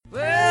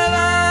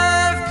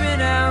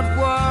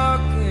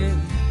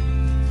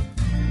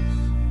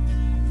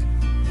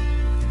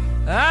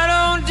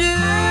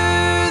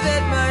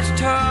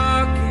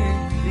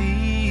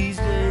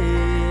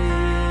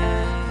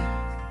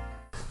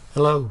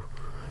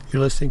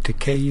You're listening to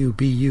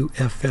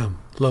KUBU-FM,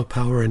 low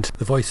power and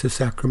the voice of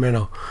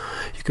Sacramento.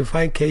 You can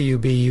find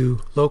KUBU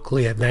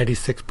locally at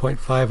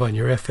 96.5 on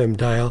your FM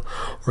dial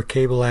or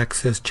cable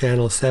access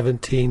channel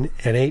 17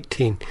 and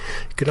 18.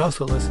 You can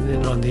also listen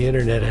in on the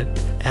internet at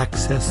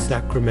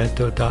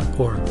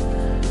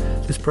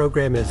accesssacramento.org. This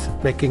program is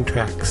Making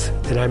Tracks,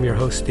 and I'm your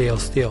host, Dale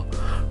Steele.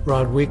 We're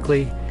on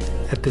weekly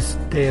at this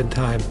day and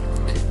time.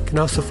 You can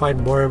also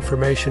find more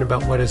information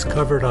about what is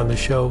covered on the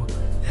show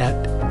at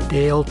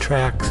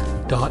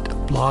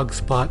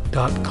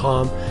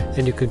daletracks.blogspot.com,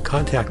 and you can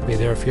contact me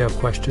there if you have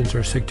questions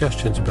or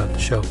suggestions about the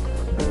show.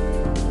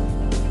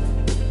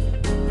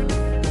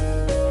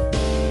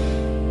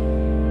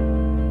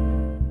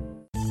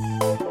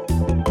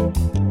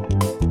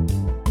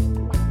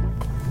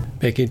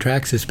 Making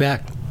Tracks is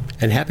back,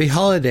 and happy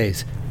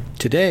holidays.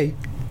 Today,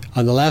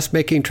 on the last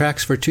Making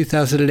Tracks for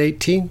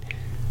 2018,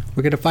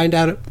 we're going to find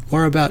out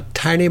more about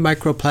tiny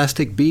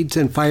microplastic beads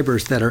and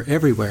fibers that are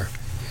everywhere.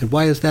 And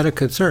why is that a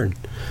concern?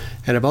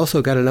 And I've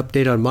also got an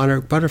update on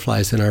monarch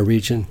butterflies in our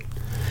region.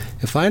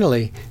 And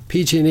finally,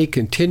 PG&E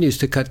continues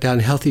to cut down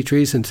healthy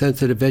trees and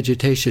sensitive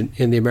vegetation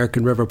in the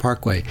American River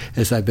Parkway,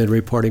 as I've been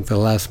reporting for the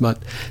last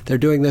month. They're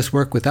doing this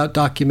work without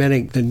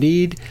documenting the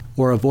need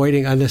or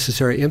avoiding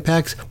unnecessary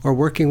impacts or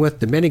working with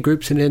the many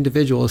groups and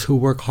individuals who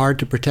work hard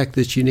to protect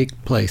this unique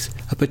place.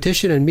 A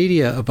petition and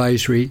media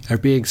advisory are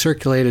being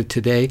circulated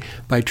today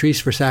by Trees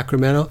for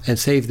Sacramento and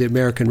Save the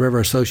American River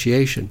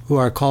Association, who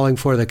are calling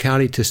for the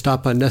county to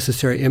stop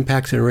unnecessary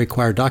impacts and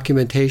require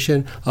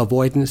documentation,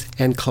 avoidance,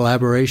 and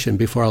collaboration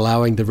before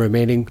allowing the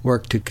remaining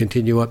work to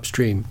continue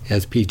upstream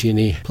as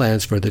PG&E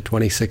plans for the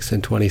 26th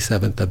and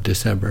 27th of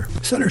December.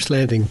 Sutter's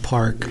Landing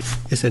Park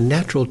is a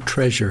natural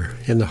treasure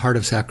in the heart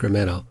of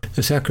Sacramento.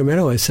 And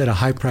Sacramento has set a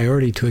high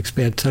priority to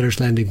expand Sutter's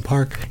Landing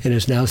Park and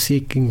is now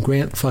seeking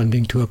grant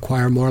funding to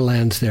acquire more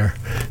lands there.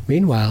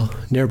 Meanwhile,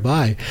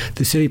 nearby,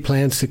 the city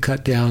plans to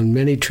cut down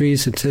many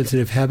trees and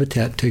sensitive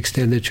habitat to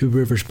extend the Two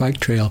Rivers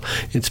Bike Trail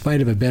in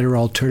spite of a better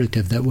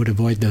alternative that would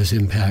avoid those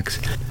impacts.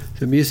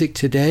 The music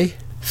today,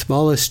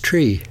 Smallest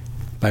Tree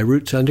by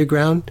Roots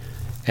Underground,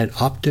 and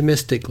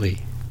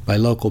Optimistically by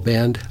local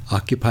band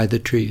Occupy the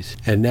Trees.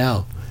 And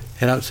now,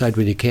 head outside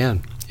when you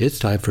can. It's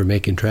time for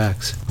Making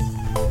Tracks.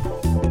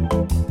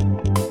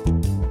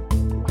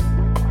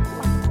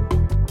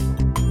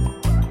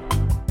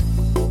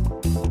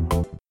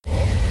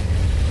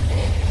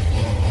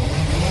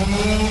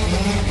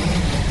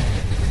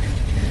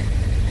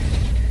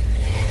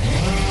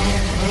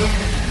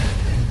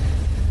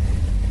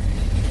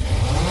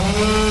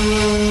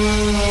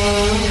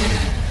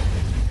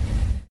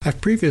 I've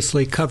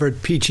previously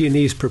covered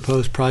PG&E's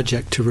proposed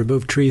project to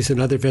remove trees and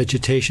other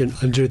vegetation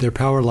under their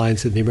power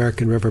lines in the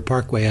American River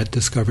Parkway at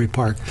Discovery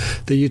Park.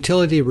 The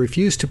utility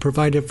refused to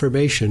provide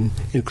information,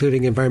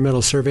 including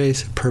environmental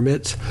surveys,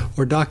 permits,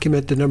 or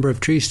document the number of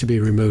trees to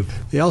be removed.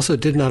 They also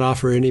did not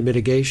offer any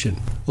mitigation.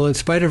 Well, in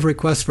spite of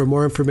requests for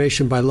more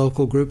information by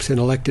local groups and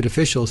elected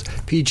officials,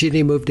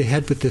 PG&E moved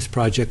ahead with this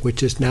project,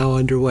 which is now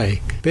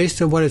underway.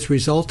 Based on what is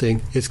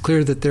resulting, it's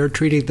clear that they're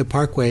treating the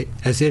parkway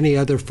as any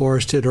other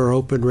forested or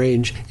open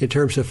range in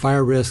terms of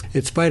fire risk,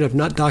 in spite of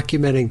not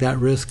documenting that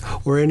risk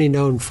or any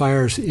known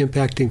fires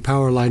impacting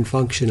power line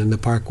function in the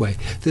parkway.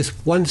 This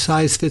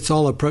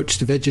one-size-fits-all approach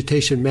to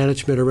vegetation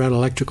management around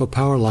electrical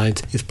power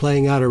lines is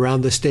playing out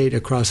around the state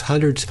across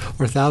hundreds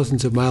or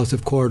thousands of miles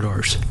of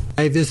corridors.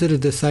 I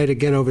visited the site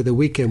again over the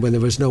weekend when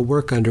there was no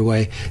work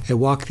underway and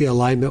walked the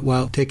alignment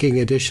while taking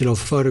additional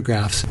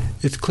photographs.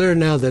 It's clear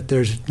now that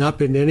there's not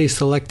been any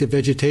selective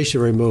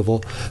vegetation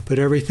removal, but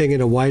everything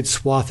in a wide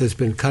swath has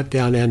been cut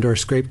down and or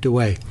scraped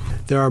away.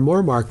 There are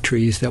more marked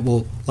trees that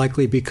will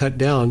likely be cut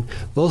down,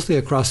 mostly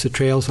across the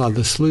trails on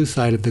the slough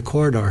side of the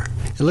corridor.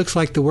 It looks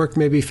like the work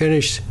may be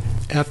finished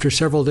after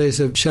several days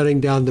of shutting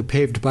down the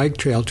paved bike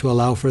trail to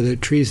allow for the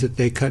trees that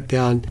they cut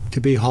down to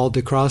be hauled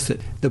across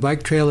it. The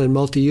bike trail and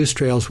multi-use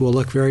trails will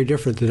look very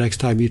different the next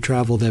time you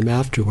travel them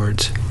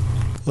afterwards.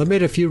 Well, I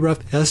made a few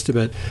rough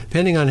estimates.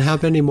 Depending on how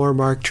many more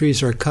marked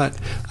trees are cut,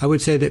 I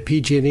would say that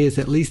PG&E is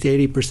at least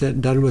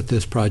 80% done with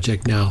this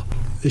project now.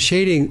 The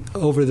shading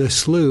over the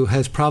slough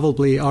has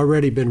probably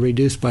already been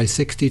reduced by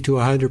 60 to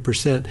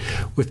 100%,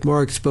 with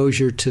more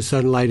exposure to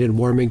sunlight and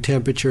warming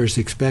temperatures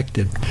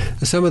expected.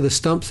 Some of the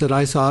stumps that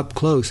I saw up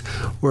close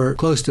were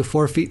close to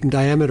 4 feet in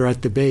diameter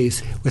at the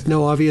base, with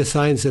no obvious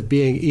signs of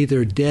being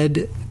either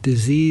dead,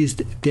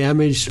 diseased,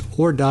 damaged,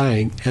 or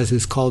dying, as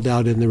is called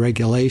out in the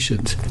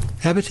regulations.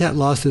 Habitat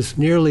loss is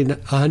nearly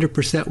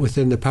 100%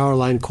 within the power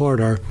line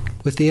corridor,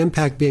 with the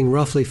impact being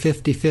roughly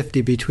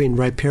 50-50 between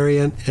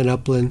riparian and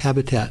upland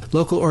habitat.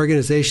 Local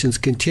organizations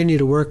continue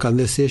to work on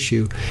this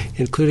issue,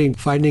 including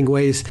finding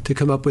ways to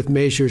come up with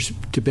measures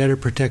to better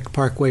protect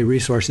parkway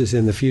resources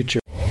in the future.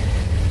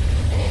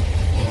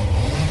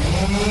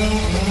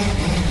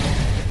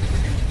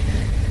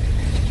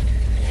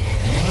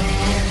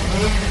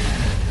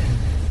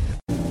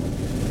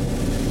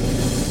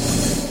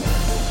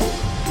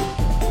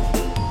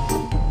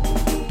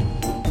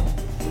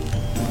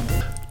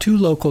 Two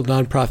local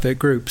nonprofit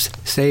groups,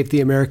 Save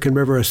the American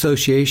River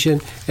Association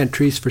and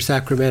Trees for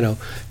Sacramento,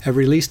 have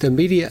released a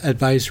media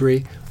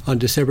advisory on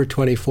December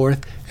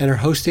 24th and are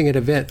hosting an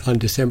event on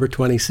December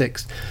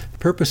 26th. The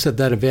purpose of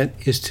that event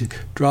is to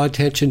draw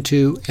attention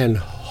to and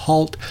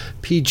halt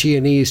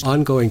PG&E's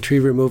ongoing tree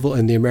removal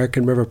in the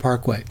American River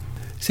Parkway.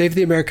 Save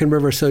the American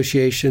River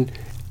Association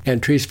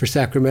and Trees for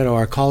Sacramento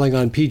are calling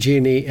on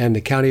PG&E and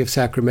the County of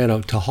Sacramento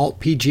to halt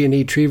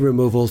PG&E tree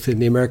removals in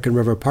the American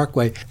River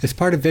Parkway as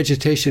part of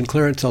vegetation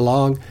clearance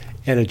along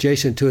and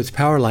adjacent to its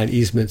power line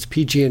easements.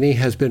 PG&E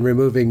has been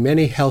removing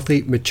many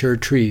healthy, mature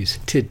trees.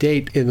 To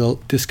date, in the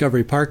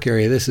Discovery Park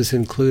area, this has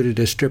included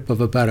a strip of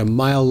about a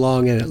mile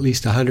long and at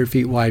least 100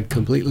 feet wide,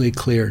 completely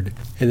cleared.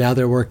 And now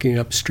they're working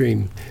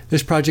upstream.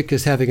 This project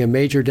is having a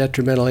major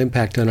detrimental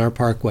impact on our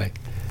parkway.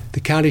 The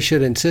county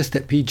should insist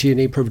that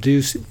PG&E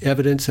produce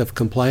evidence of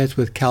compliance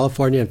with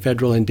California and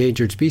federal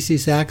Endangered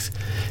Species Acts,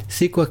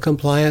 CEQA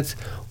compliance,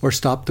 or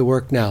stop the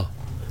work now.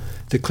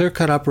 The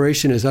clear-cut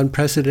operation is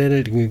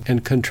unprecedented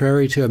and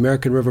contrary to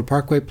American River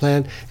Parkway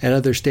Plan and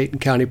other state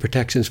and county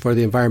protections for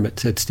the environment,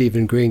 said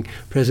Stephen Green,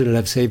 president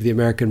of Save the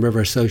American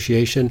River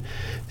Association.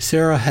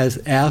 Sarah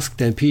has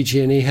asked and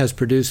PG&E has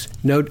produced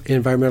no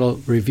environmental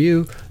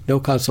review, no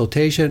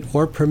consultation,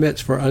 or permits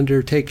for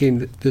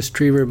undertaking this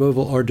tree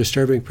removal or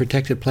disturbing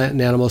protected plant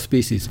and animal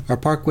species. Our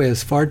parkway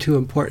is far too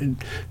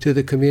important to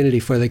the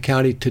community for the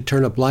county to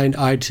turn a blind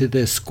eye to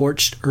this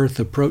scorched earth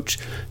approach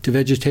to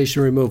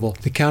vegetation removal.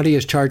 The county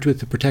is charged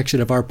with the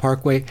protection of our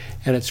parkway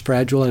and its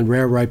fragile and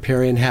rare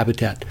riparian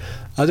habitat.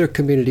 Other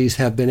communities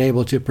have been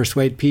able to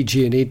persuade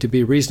PG&E to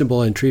be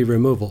reasonable in tree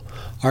removal.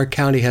 Our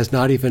county has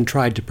not even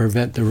tried to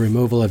prevent the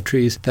removal of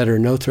trees that are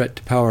no threat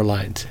to power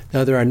lines.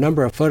 Now, there are a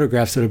number of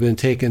photographs that have been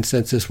taken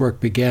since this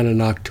work began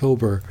in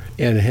October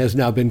and has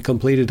now been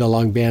completed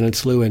along Bannon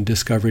Slough and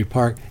Discovery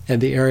Park, and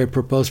the area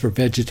proposed for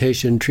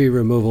vegetation tree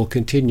removal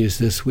continues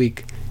this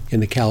week in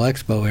the Cal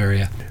Expo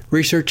area.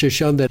 Research has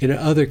shown that in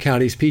other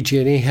counties,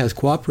 PG&E has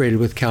cooperated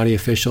with county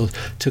officials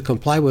to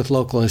comply with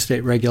local and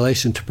state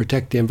regulations to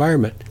protect the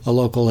environment. A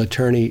local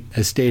attorney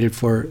has stated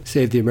for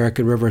Save the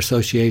American River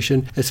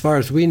Association, as far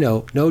as we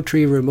know, no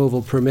tree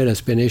removal permit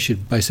has been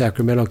issued by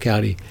Sacramento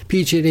County.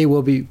 PG&E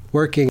will be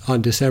working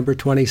on December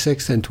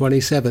 26th and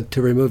 27th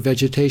to remove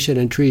vegetation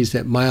and trees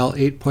at mile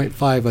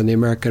 8.5 on the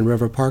American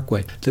River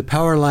Parkway. The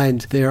power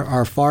lines there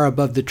are far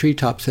above the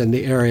treetops in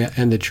the area,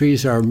 and the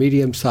trees are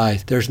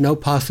medium-sized. There's no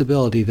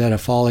possibility that a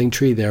falling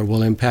tree there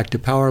will impact a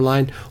power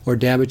line or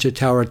damage a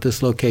tower at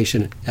this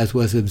location, as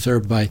was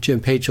observed by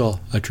Jim Pachel,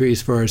 a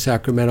Trees for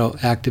Sacramento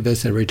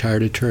activist and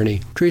retired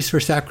attorney. Trees for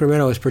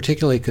Sacramento is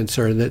particularly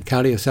concerned that the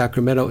County of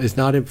Sacramento is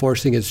not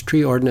enforcing its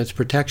tree ordinance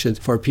protections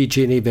for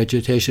PG&E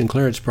vegetation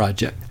clearance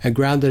project. And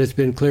ground that has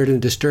been cleared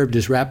and disturbed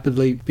is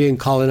rapidly being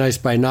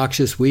colonized by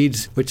noxious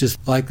weeds, which is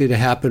likely to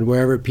happen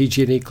wherever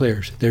PG&E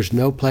clears. There's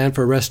no plan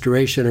for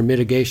restoration or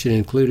mitigation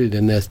included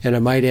in this, and I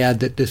might add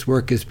that this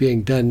work is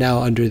being done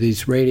now under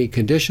these rainy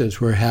conditions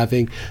we're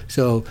having.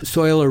 So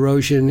soil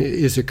erosion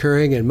is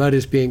occurring and mud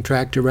is being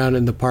tracked around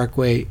in the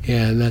parkway,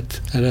 and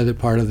that's another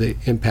part of the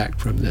impact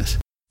from this.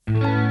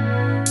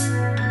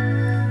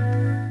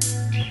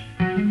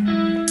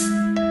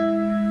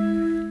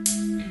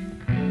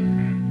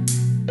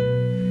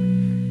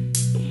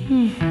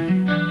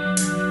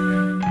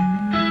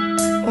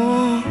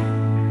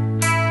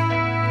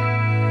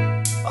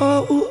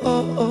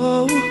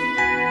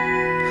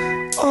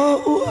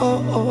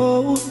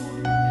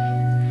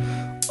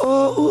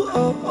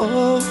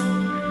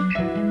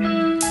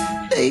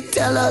 They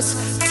tell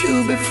us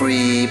to be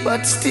free,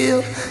 but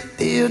still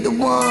they're the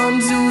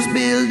ones who's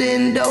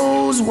building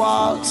those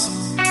walls.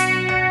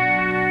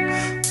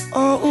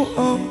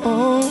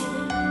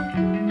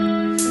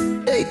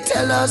 They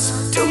tell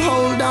us to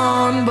hold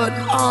on, but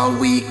all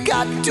we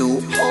got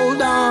to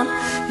hold on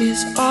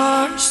is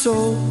our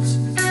souls.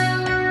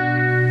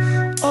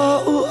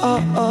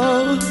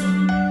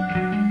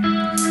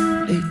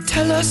 They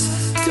tell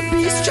us to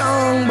be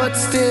strong, but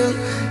still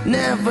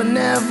never,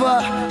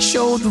 never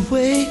show the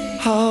way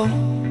how.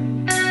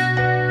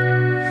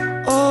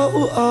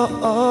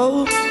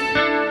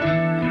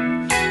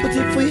 But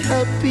if we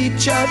help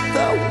each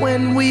other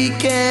when we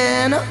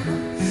can,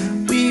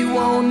 we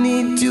won't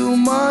need too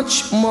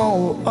much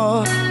more.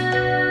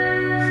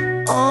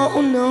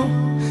 Oh no,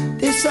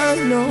 this I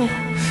know.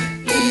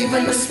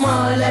 Even the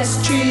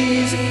smallest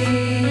trees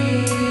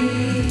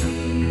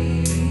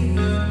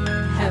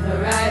have a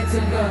right to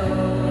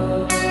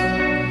grow.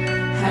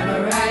 Have a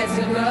right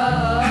to grow.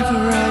 Have a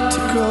right to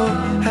grow.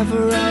 Have a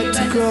right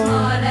to grow.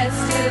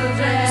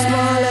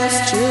 Smallest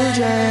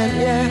children,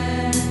 yeah.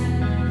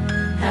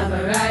 Have a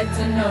right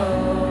to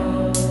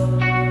know.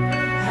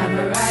 Have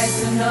a right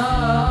to know.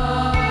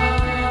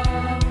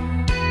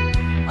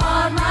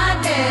 All my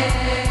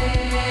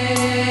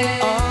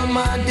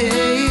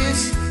days,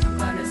 I'm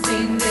gonna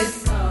sing this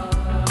song.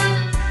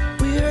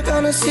 We're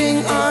gonna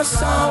sing our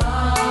song.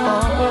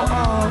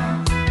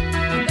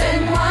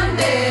 Then one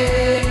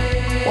day,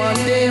 when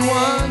the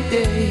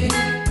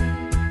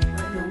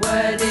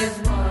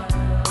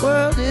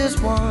world is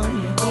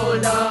one,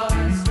 hold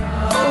on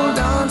strong.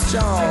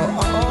 strong.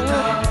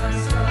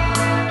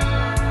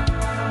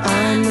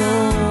 I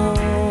know.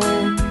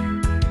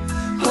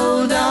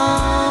 Hold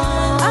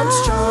on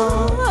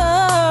strong.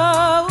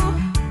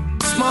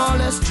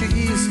 Smallest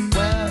trees,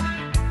 well,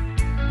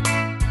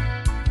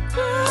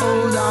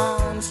 hold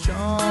on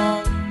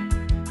strong.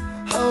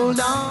 Hold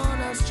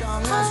on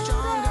strong,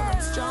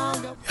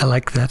 stronger. I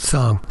like that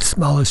song,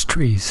 Smallest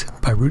Trees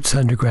by Roots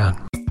Underground.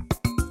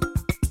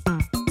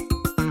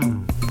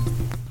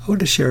 I want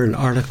to share an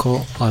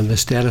article on the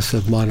status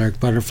of monarch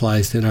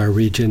butterflies in our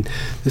region.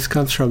 This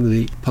comes from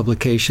the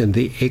publication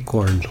The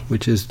Acorn,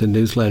 which is the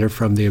newsletter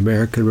from the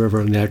American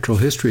River Natural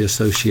History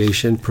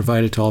Association,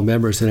 provided to all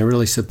members. And I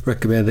really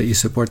recommend that you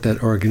support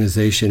that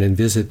organization and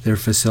visit their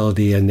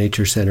facility and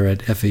nature center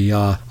at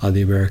FEA on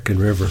the American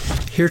River.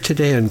 Here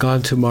today and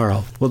gone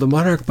tomorrow. Will the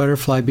monarch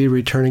butterfly be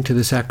returning to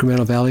the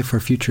Sacramento Valley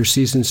for future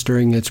seasons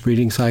during its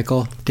breeding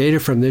cycle? Data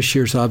from this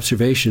year's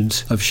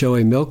observations of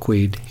showy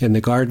milkweed in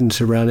the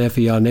gardens around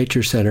FEA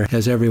Nature Center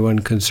has everyone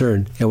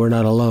concerned, and we're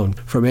not alone.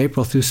 From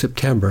April through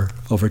September,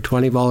 over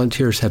 20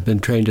 volunteers have been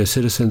trained as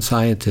citizen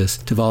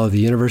scientists to follow the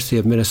University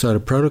of Minnesota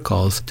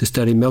protocols to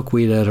study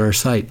milkweed at our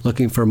site,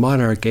 looking for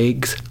monarch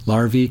eggs,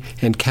 larvae,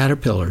 and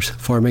caterpillars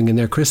forming in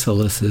their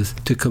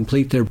chrysalises to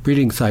complete their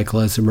breeding cycle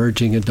as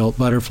emerging adult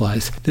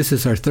butterflies. This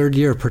is our third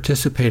year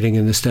participating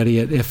in the study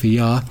at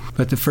FEA,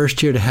 but the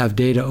first year to have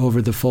data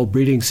over the full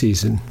breeding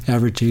season,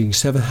 averaging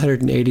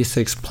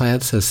 786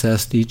 plants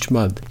assessed each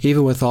month.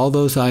 Even with all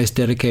those eyes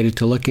dedicated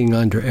to looking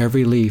under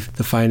every leaf,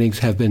 the findings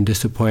have been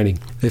disappointing.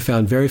 They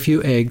found very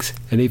few eggs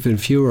and even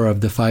fewer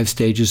of the 5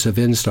 stages of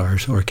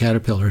instars, or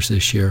caterpillars,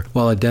 this year,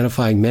 while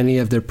identifying many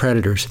of their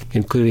predators,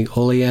 including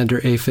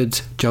oleander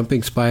aphids,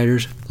 jumping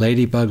spiders,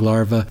 ladybug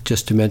larvae,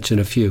 just to mention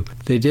a few.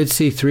 They did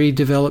see 3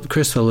 developed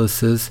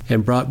chrysalises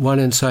and brought one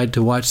inside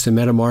to watch the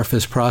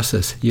metamorphosis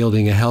process,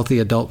 yielding a healthy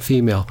adult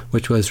female,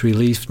 which was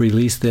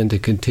released then to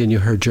continue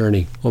her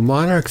journey. Well,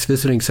 monarchs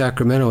visiting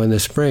Sacramento in the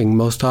spring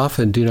most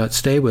often do not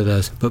stay with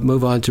us, but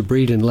move on to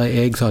breed and lay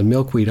eggs on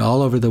milkweed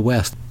all over the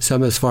West,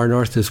 some as far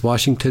north as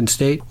Washington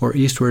State or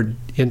eastward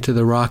into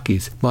the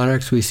Rockies.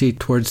 Monarchs we see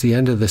towards the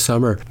end of the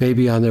summer may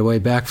be on their way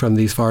back from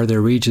these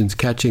farther regions,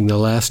 catching the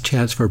last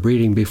chance for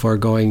breeding before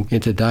going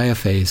into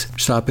diaphase,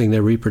 stopping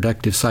their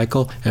reproductive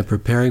cycle and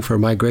preparing for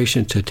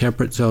migration to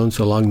temperate zones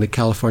along the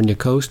California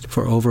coast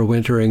for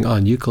overwintering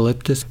on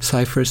eucalyptus,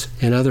 cypress,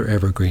 and other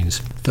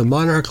evergreens. The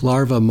Monarch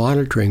Larva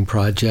Monitoring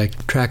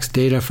Project tracks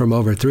data from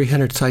over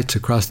 300 sites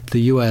across the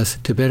U.S.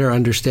 to better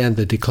understand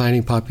the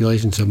declining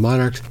populations of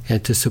monarchs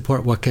and to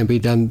support what can be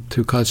done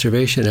through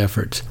conservation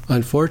efforts.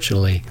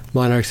 Unfortunately,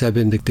 monarchs have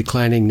been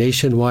declining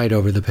nationwide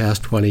over the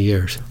past 20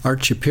 years.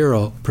 Art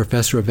Shapiro,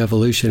 professor of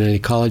evolution and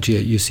ecology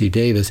at UC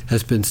Davis,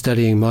 has been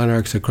studying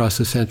monarchs across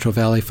the Central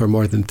Valley for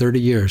more than 30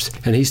 years,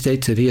 and he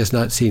states that he has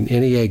not seen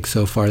any eggs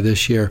so far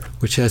this year,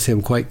 which has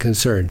him quite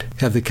concerned.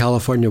 Have the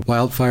California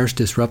wildfires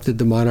disrupted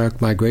the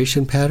monarch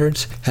migration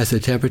patterns? Has the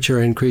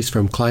temperature increase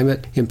from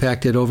climate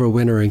impacted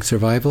overwintering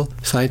survival?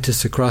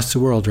 Scientists across the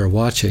world are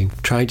watching,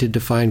 trying to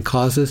define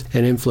causes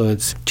and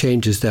influence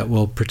changes that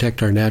will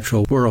protect our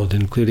natural world,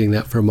 including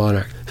that for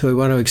monarchs. So we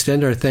want to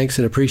extend our thanks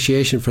and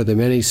appreciation for the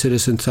many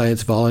citizen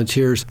science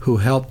volunteers who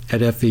helped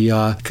at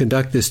FEA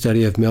conduct this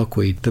study of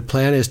milkweed. The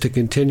plan is to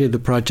continue the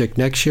project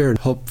next year and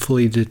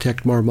hopefully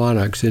detect more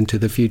monarchs into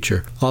the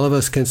future. All of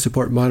us can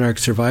support monarch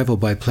survival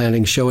by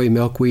planting showy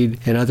milkweed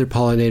and other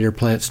pollinator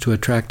plants to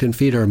attract and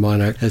feed our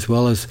monarch, as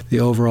well as the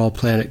overall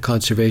planet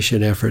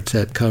conservation efforts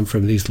that come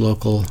from these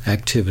local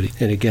activities.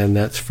 And again,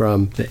 that's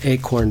from the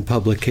Acorn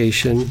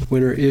publication,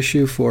 winter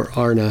issue for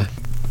ARNA.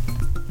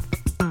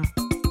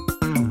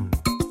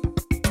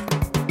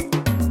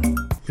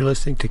 You're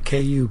listening to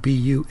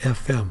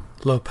KUBU-FM,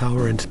 low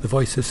power and the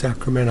voice of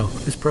Sacramento.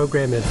 This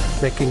program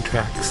is Making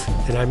Tracks,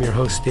 and I'm your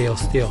host, Dale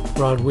Steele.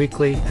 We're on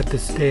weekly at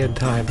this day and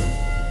time.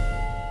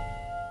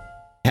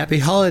 Happy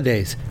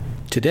holidays.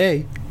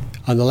 Today,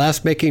 on the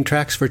last Making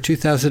Tracks for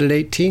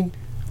 2018,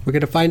 we're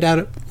going to find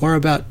out more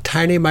about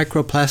tiny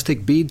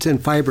microplastic beads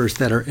and fibers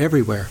that are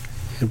everywhere.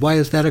 And why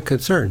is that a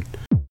concern?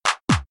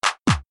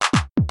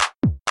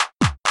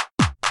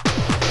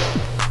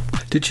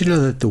 Did you know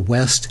that the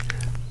West,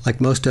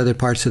 like most other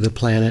parts of the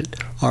planet,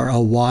 are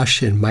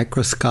awash in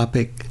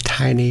microscopic,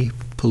 tiny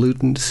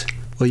pollutants?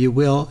 Well, you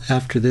will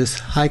after this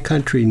High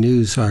Country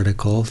News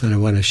article that I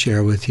want to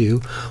share with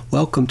you.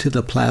 Welcome to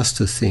the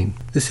Plasticine.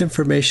 This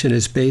information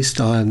is based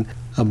on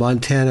a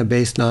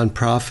Montana-based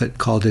nonprofit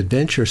called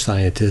Adventure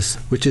Scientists,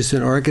 which is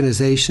an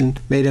organization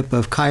made up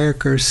of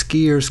kayakers,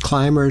 skiers,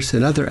 climbers,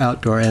 and other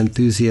outdoor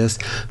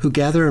enthusiasts who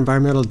gather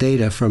environmental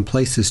data from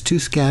places too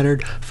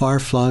scattered,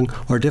 far-flung,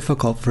 or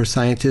difficult for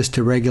scientists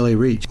to regularly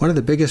reach. One of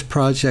the biggest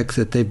projects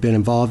that they've been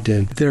involved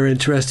in, they're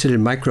interested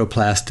in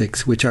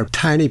microplastics, which are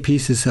tiny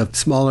pieces of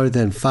smaller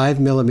than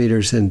 5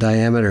 millimeters in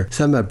diameter.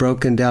 Some are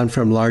broken down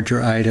from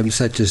larger items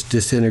such as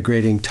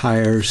disintegrating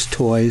tires,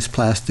 toys,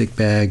 plastic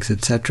bags,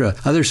 etc.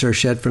 Others are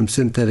shed from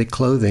synthetic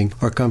clothing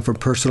or come from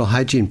personal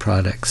hygiene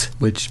products,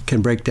 which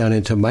can break down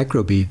into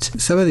microbeads.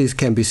 Some of these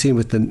can be seen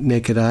with the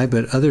naked eye,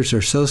 but others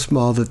are so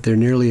small that they're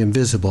nearly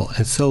invisible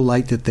and so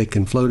light that they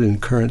can float in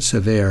currents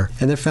of air.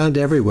 And they're found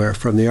everywhere,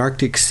 from the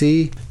Arctic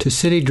Sea to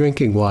city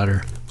drinking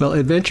water. Well,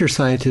 adventure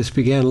scientists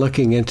began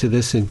looking into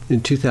this in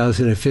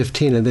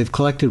 2015, and they've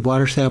collected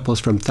water samples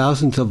from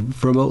thousands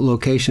of remote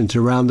locations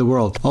around the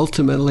world.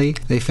 Ultimately,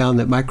 they found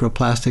that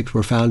microplastics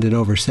were found in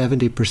over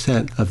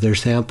 70% of their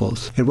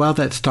samples. And while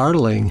that's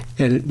startling,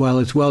 and while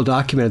it's well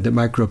documented that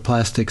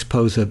microplastics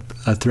pose a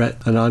threat,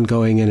 an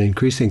ongoing and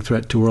increasing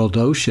threat to world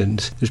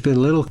oceans, there's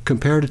been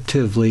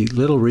comparatively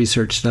little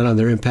research done on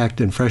their impact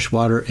in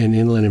freshwater and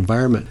inland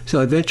environment. So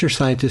adventure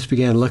scientists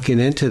began looking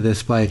into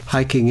this by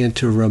hiking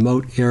into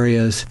remote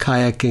areas,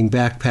 kayaking,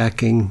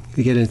 backpacking,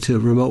 to get into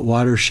remote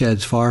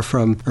watersheds far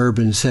from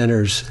urban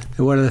centers.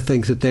 And one of the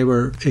things that they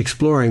were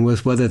exploring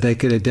was whether they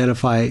could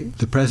identify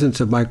the presence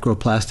of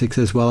microplastics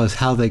as well as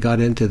how they got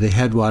into the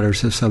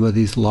headwaters of some of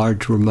these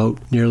large, remote,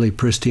 nearly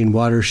pristine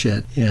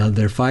watersheds. And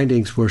their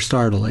findings were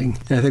startling.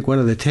 And I think one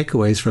of the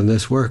takeaways from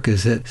this work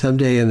is that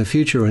someday in the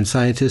future, when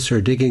scientists are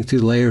digging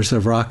through layers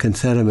of rock and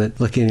sediment,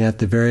 looking at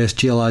the various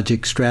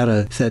geologic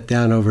strata set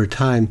down over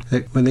time,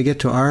 that when they get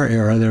to our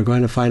era, they're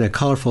going to find a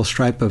colorful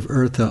stripe of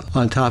earth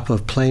on top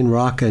of plain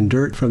rock and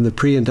dirt from the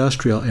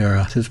pre-industrial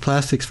era. Since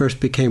plastics first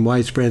became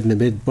widespread in the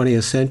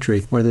mid-20th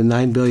century, more than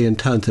 9 billion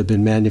tons have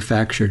been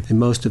manufactured, and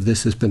most of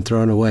this has been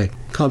thrown away.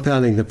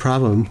 Compounding the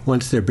problem,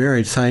 once they're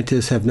buried,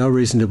 scientists have no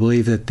reason to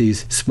believe that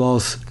these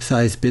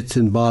small-sized bits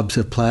and bobs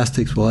of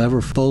plastics will ever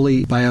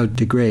fully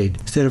biodegrade.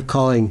 Instead of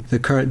calling the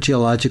current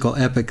geological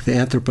epoch the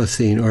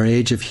Anthropocene, or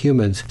Age of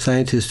Humans,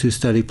 scientists who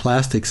study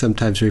plastics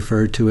sometimes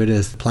refer to it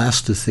as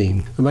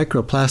Plasticine. The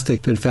microplastic has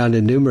been found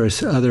in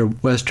numerous other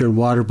Western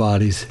water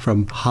bodies,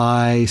 from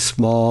high,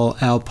 small,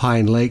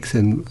 alpine lakes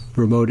and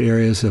remote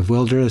areas of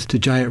wilderness to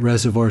giant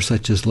reservoirs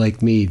such as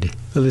Lake Mead.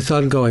 With this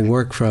ongoing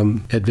work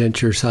from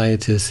adventure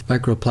scientists,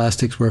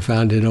 microplastics were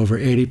found in over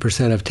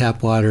 80% of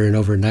tap water and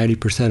over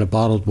 90% of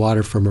bottled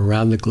water from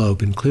around the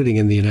globe, including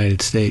in the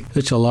United States.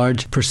 Such a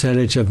large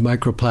percentage of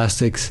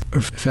microplastics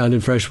are found in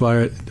fresh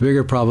water. The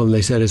bigger problem,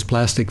 they said, is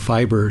plastic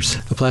fibers.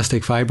 The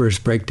plastic fibers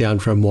break down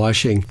from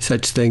washing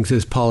such things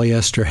as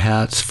polyester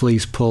hats,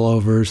 fleece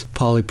pullovers,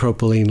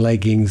 polypropylene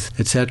leggings,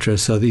 etc.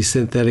 So these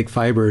synthetic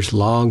fibers,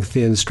 long,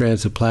 thin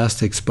strands of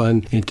plastic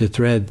spun into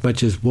thread,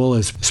 much as wool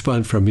is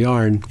spun from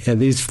yarn,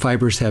 and these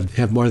fibers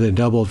have more than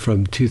doubled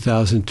from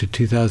 2000 to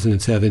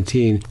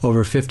 2017.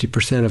 Over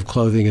 50% of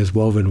clothing is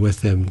woven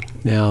with them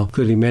now,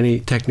 including many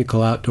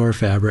technical outdoor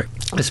fabric.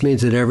 This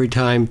means that every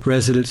time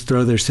residents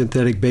throw their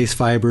synthetic base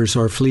fibers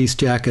or fleece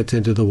jackets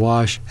into the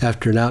wash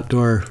after an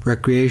outdoor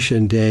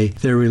recreation day,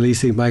 they're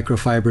releasing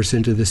microfibers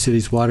into the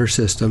city's water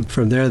system.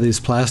 From there, this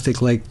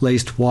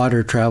plastic-laced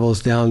water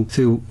travels down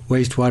through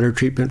wastewater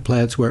treatment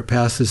plants where it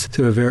passes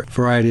through a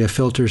variety of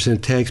filters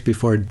and tanks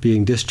before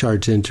being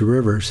discharged into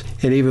rivers.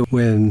 And even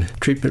when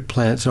treatment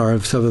plants are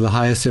of some of the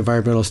highest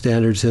environmental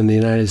standards in the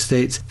United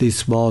States, these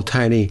small,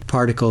 tiny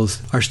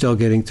particles are still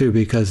getting through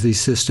because these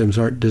systems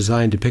aren't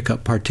designed to pick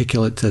up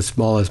particulates as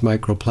small as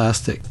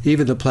microplastic.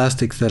 Even the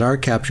plastics that are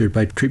captured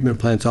by treatment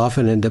plants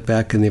often end up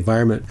back in the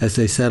environment as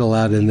they settle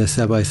out in the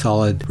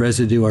semi-solid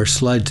residue or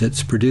sludge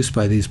that's produced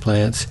by these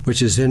plants,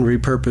 which is then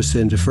repurposed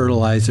into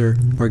fertilizer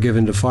or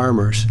given to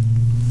farmers.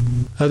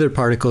 Other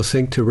particles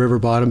sink to river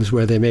bottoms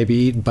where they may be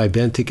eaten by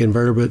benthic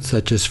invertebrates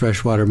such as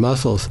freshwater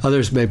mussels.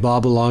 Others may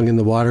bob along in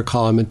the water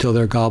column until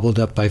they're gobbled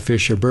up by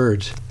fish or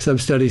birds. Some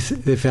studies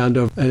they found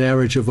an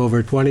average of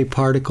over 20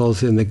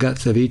 particles in the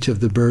guts of each of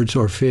the birds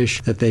or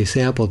fish that they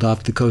sampled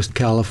off the coast of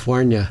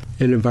California.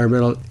 An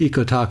environmental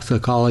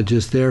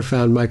ecotoxicologist there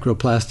found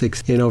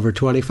microplastics in over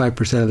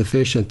 25% of the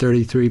fish and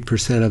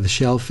 33% of the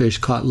shellfish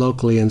caught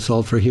locally and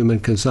sold for human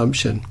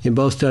consumption. In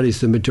both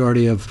studies, the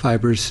majority of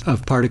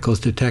particles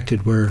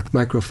detected were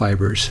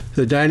microfibers.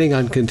 The dining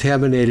on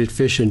contaminated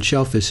fish and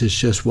shellfish is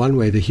just one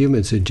way the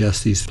humans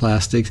ingest these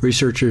plastics.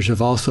 Researchers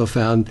have also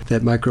found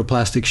that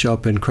microplastics show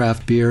up in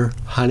craft beer,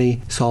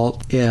 honey,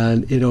 salt,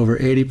 and in over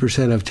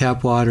 80% of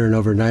tap water and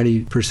over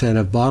 90%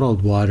 of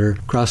bottled water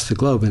across the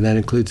globe, and that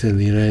includes in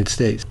the United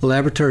States.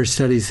 Laboratory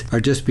studies are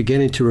just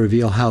beginning to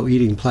reveal how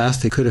eating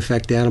plastic could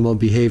affect animal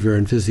behavior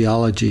and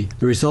physiology.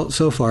 The results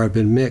so far have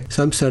been mixed.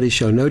 Some studies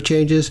show no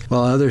changes,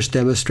 while others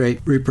demonstrate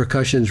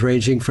repercussions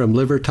ranging from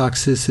liver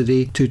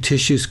toxicity to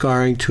tissue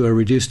scarring to a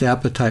reduced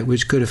appetite,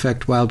 which could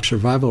affect wild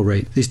survival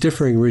rate. These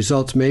differing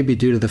results may be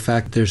due to the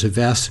fact that there's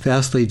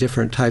vastly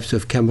different types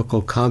of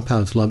chemical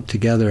compounds lumped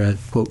together as,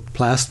 quote,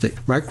 plastic.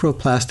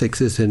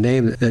 Microplastics is a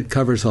name that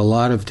covers a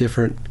lot of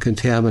different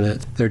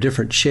contaminants. They're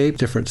different shapes,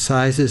 different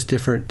sizes,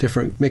 different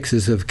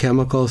mixes of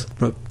chemicals,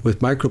 but with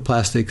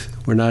microplastics,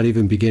 we're not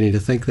even beginning to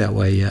think that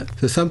way yet.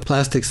 So some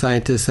plastic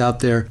scientists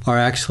out there are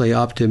actually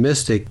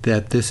optimistic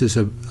that this is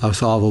a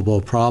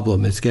solvable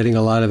problem. It's getting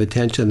a lot of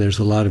attention. There's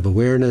a lot of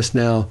awareness. us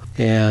now,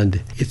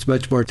 and it's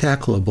much more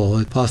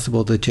tackleable. It's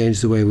possible to change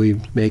the way we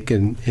make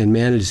and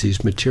manage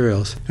these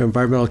materials.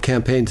 Environmental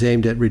campaigns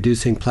aimed at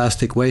reducing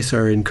plastic waste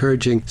are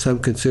encouraging. Some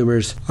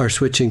consumers are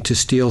switching to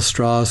steel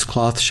straws,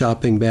 cloth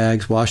shopping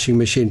bags, washing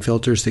machine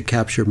filters that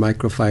capture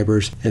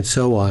microfibers, and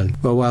so on.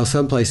 But while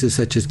some places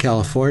such as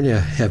California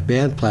have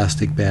banned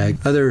plastic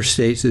bags, other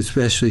states,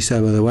 especially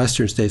some of the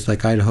western states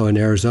like Idaho and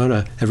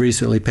Arizona, have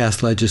recently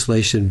passed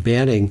legislation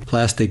banning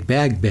plastic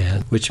bag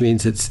ban, which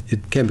means it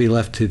can be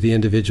left to the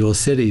individual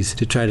cities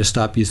to try to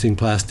stop using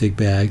plastic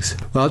bags.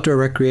 Well, outdoor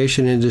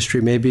recreation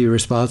industry may be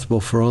responsible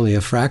for only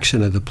a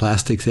fraction of the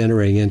plastics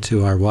entering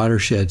into our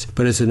watersheds,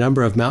 but as the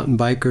number of mountain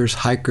bikers,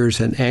 hikers,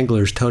 and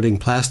anglers toting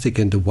plastic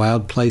into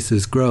wild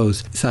places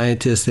grows,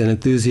 scientists and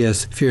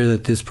enthusiasts fear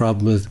that this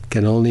problem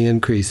can only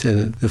increase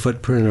and the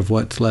footprint of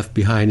what's left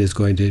behind is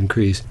going to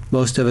increase.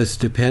 Most of us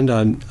depend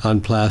on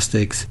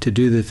plastics to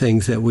do the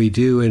things that we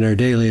do in our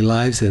daily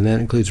lives, and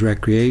that includes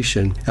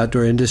recreation.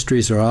 Outdoor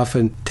industries are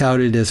often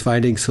touted as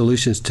finding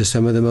solutions to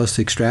some of the most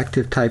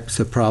extractive types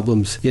of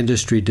problems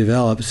industry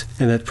develops,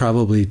 and that's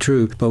probably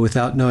true, but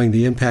without knowing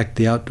the impact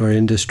the outdoor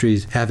industry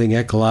is having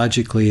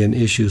ecologically in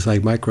issues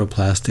like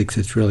microplastics,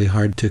 it's really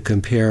hard to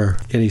compare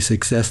any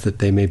success that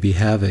they may be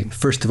having.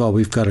 First of all,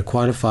 we've got to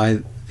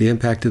quantify the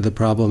impact of the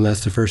problem.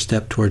 That's the first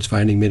step towards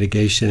finding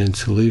mitigation and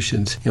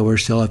solutions. And we're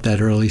still at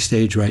that early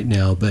stage right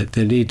now, but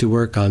the need to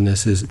work on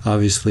this is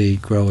obviously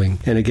growing.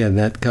 And again,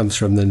 that comes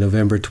from the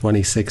November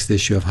 26th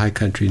issue of High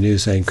Country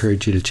News. I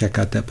encourage you to check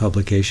out that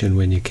publication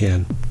when you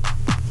can.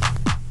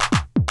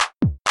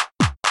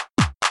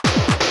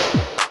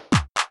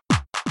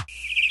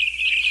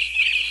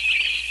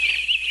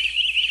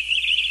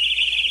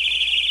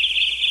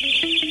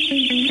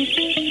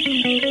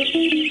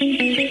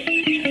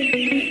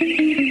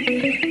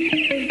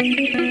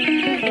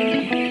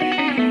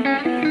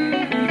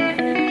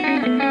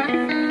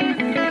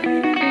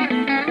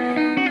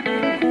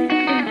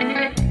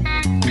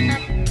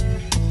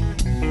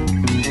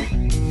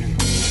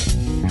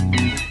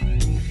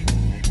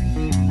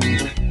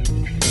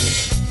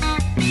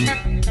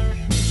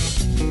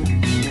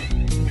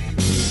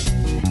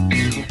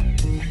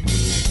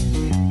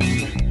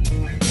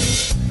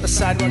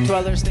 Sidewalk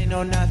dwellers, they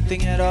know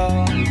nothing at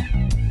all.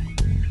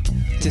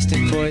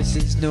 Distant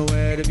voices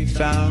nowhere to be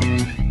found.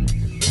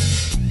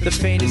 The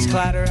faintest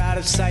clatter out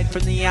of sight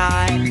from the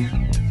eye.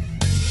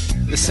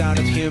 The sound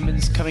of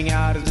humans coming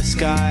out of the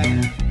sky.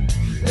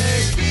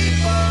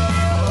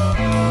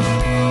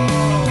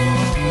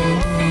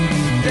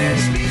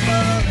 There's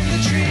people in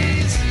the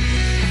trees.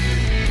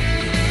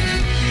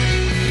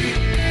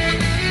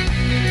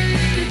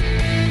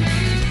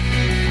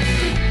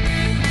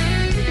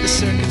 The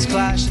circuits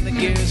clash and the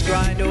gears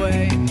grind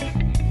away.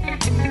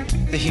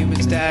 The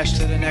humans dash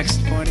to the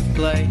next point of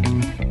play.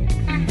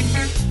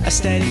 A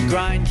steady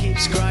grind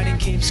keeps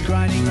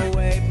grinding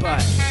away.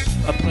 But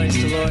a place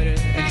to loiter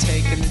and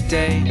take in the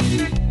day.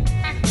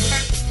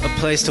 A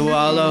place to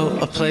wallow,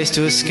 a place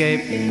to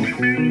escape.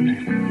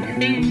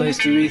 A place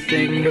to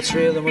rethink what's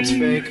real and what's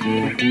fake.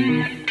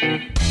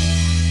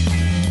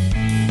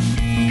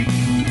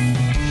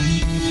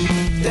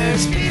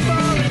 There's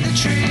people in the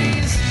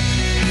trees.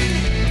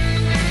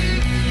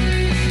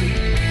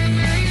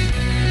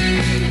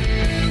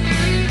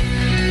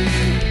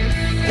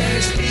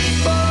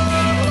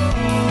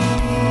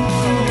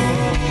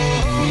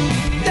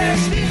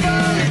 There's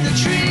people in the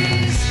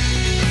trees.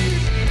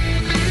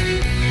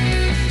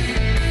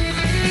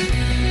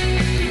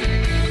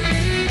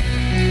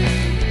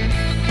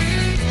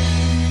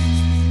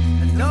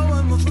 And no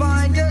one will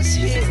find us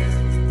here.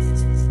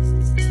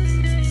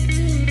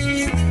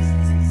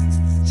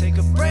 Take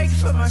a break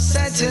from our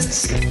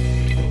sentence.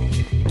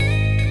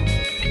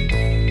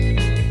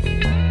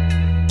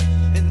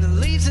 In the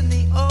leaves in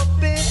the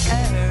open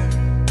air.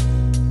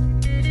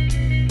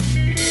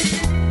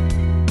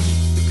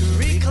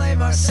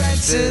 Our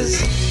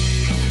senses.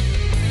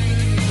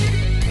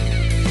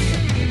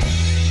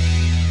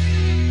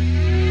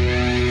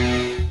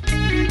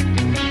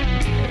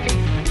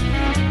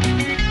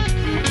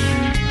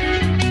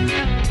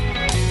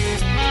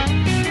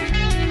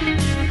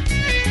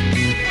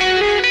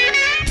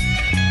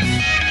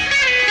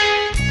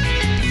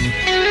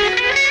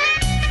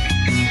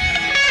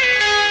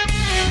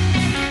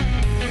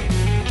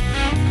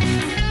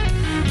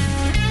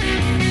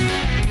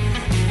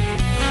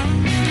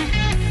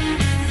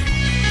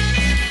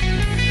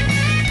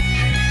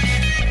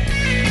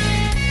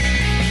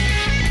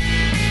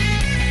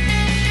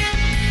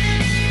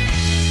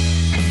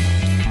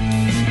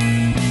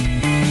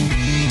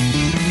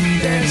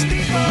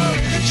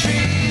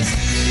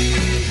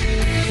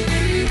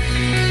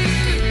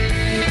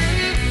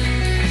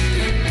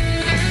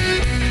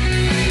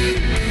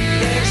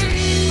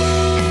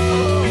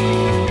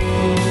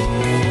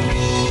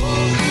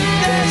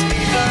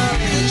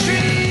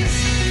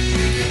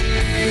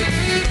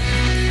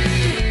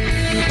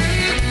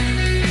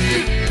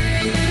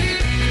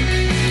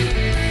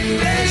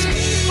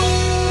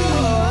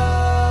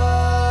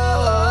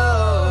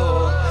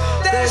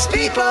 There's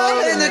people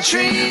in the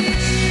trees.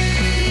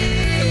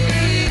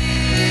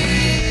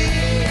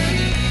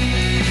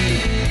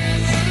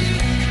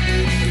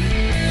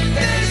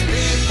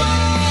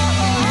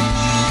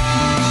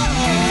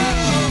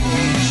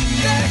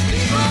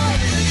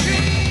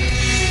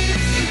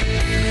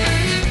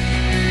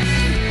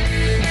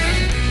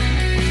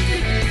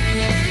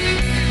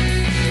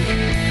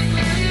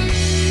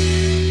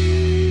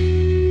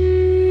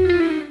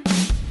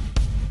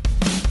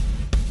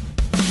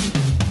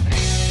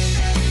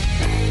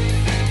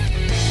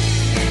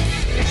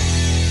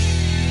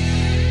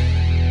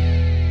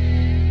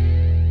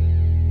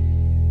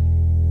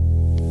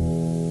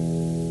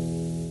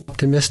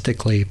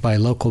 optimistically by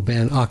local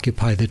band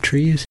Occupy the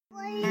Trees.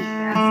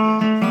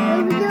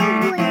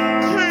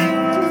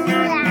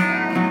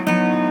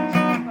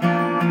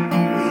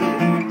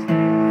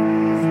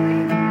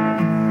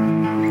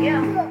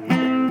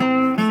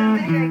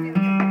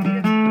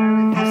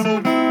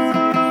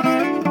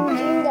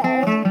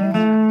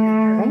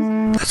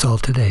 That's all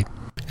today.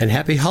 And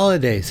happy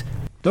holidays!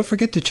 Don't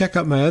forget to check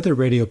out my other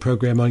radio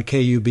program on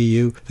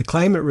KUBU. The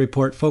Climate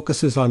Report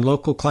focuses on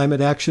local climate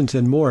actions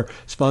and more,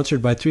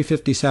 sponsored by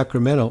 350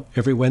 Sacramento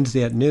every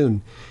Wednesday at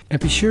noon. And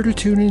be sure to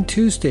tune in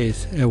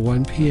Tuesdays at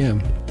 1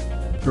 p.m.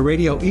 for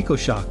Radio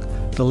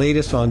EcoShock, the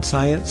latest on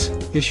science,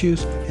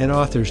 issues, and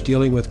authors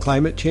dealing with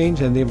climate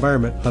change and the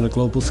environment on a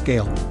global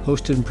scale.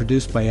 Hosted and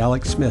produced by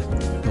Alex Smith.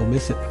 Don't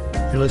miss it.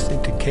 You're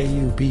listening to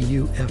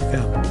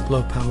KUBU-FM,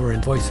 Low Power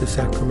and Voice of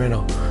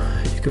Sacramento.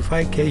 You can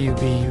find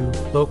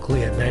KUBU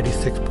locally at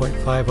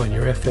 96.5 on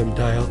your FM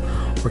dial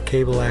or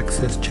cable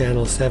access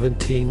channels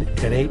 17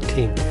 and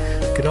 18.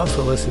 You can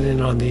also listen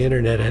in on the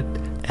internet at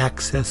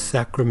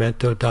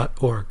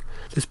accesssacramento.org.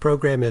 This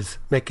program is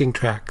Making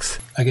Tracks.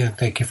 Again,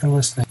 thank you for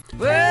listening.